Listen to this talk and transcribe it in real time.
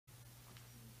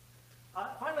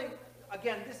Finally,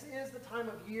 again, this is the time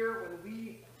of year when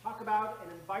we talk about and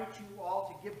invite you all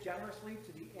to give generously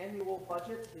to the annual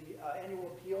budget, the annual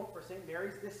appeal for St.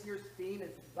 Mary's. This year's theme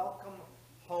is Welcome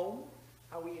Home,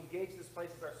 how we engage this place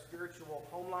as our spiritual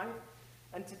home life.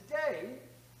 And today,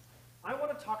 I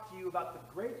want to talk to you about the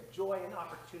great joy and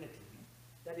opportunity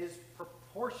that is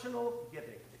proportional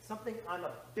giving. It's something I'm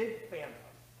a big fan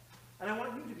of, and I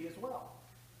want you to be as well.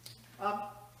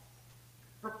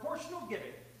 Proportional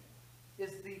giving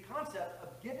is the concept of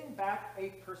giving back a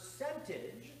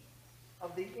percentage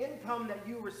of the income that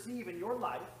you receive in your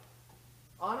life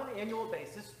on an annual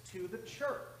basis to the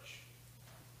church.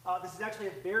 This is actually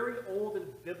a very old and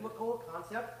biblical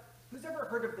concept. Who's ever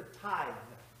heard of the tithe?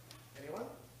 Anyone?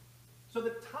 So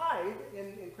the tithe,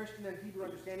 in Christian and Hebrew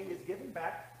understanding, is giving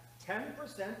back 10%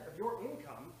 of your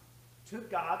income to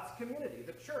God's community,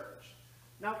 the church.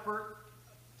 Now, for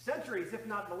centuries, if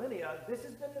not millennia, this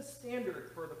has been the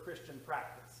standard for the Christian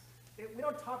practice. We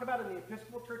don't talk about it in the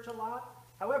Episcopal Church a lot.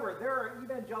 However, there are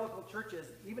evangelical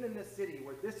churches, even in this city,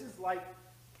 where this is like,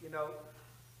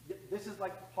 this is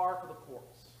like par for the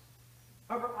course.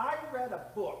 However, I read a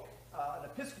book, an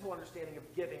Episcopal understanding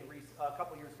of giving a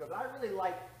couple years ago, that I really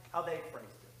like how they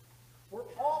phrased it. We're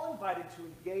all invited to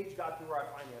engage God through our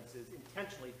finances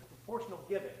intentionally through proportional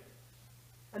giving.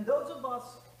 And those of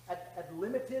us at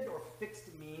limited or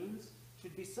fixed means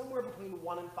should be somewhere between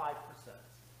 1% and 5%.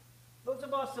 Those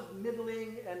of us of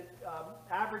middling and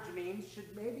average means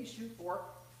should maybe shoot for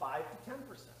 5 to 10%.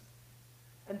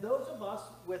 And those of us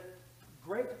with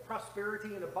great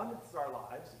prosperity and abundance in our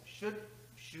lives should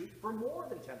shoot for more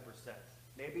than 10%,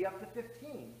 maybe up to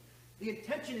 15%. The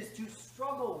intention is to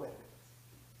struggle with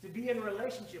it, to be in a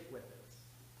relationship with it.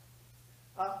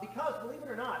 Because, believe it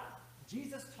or not,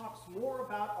 Jesus talks more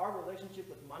about our relationship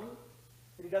with money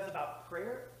than he does about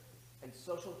prayer and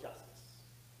social justice.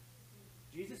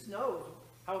 Jesus knows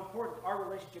how important our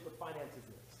relationship with finances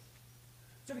is.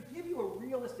 So to give you a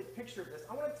realistic picture of this,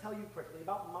 I want to tell you quickly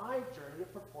about my journey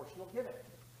of proportional giving.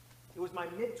 It was my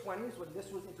mid-20s when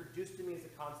this was introduced to me as a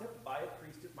concept by a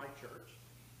priest at my church.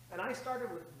 And I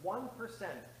started with 1%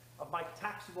 of my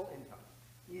taxable income.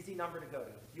 Easy number to go to.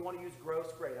 If you want to use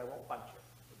gross, great, I won't fight you.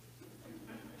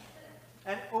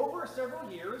 And over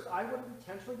several years, I would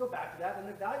intentionally go back to that and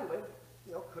evaluate,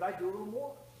 could I do a little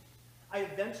more? I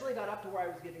eventually got up to where I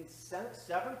was giving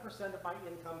 7% of my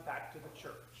income back to the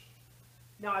church.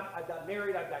 Now, I've got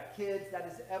married, I've got kids, that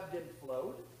has ebbed and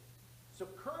flowed. So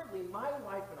currently, my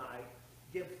wife and I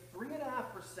give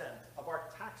 3.5% of our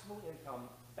taxable income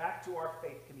back to our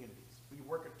faith communities. We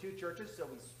work at 2 churches, so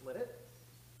we split it.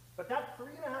 But that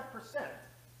 3.5%,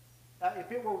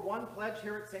 if it were one pledge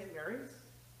here at St. Mary's,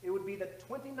 it would be the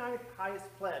 29th highest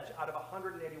pledge out of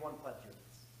 181 pledge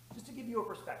units, just to give you a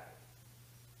perspective.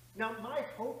 Now, my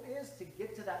hope is to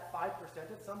get to that 5%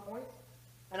 at some point,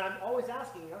 and I'm always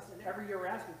asking us, and every year we're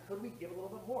asking, could we give a little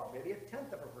bit more, maybe 0.1%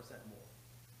 more?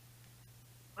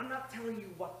 I'm not telling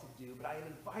you what to do, but I am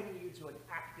inviting you to an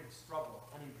active struggle,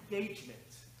 an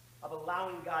engagement of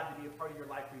allowing God to be a part of your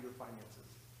life through your finances,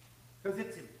 because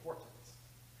it's important.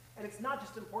 And it's not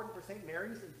just important for St.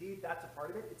 Mary's, indeed that's a part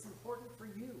of it, it's important for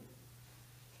you.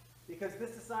 Because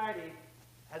this society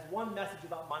has one message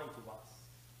about money to us.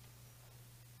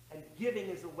 And giving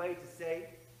is a way to say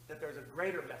that there's a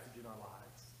greater message in our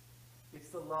lives. It's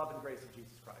the love and grace of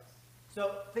Jesus Christ.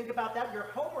 So think about that. Your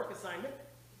homework assignment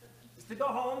is to go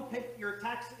home, pick your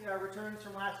tax returns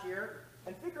from last year,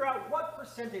 and figure out what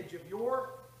percentage of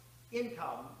your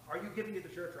income are you giving to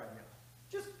the church right now.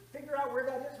 Just figure out where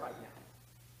that is right now.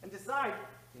 And decide,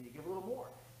 can you give a little more?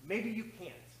 Maybe you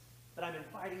can't, but I'm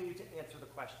inviting you to answer the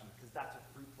question, because that's a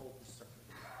fruitful discernment.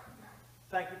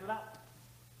 Thank you for that.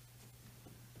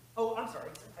 Oh, I'm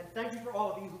sorry. And thank you for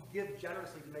all of you who give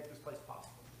generously to make this place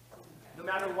possible, no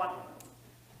matter what.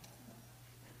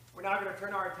 We're now going to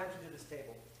turn our attention to this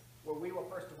table, where we will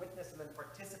first witness and then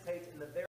participate in the very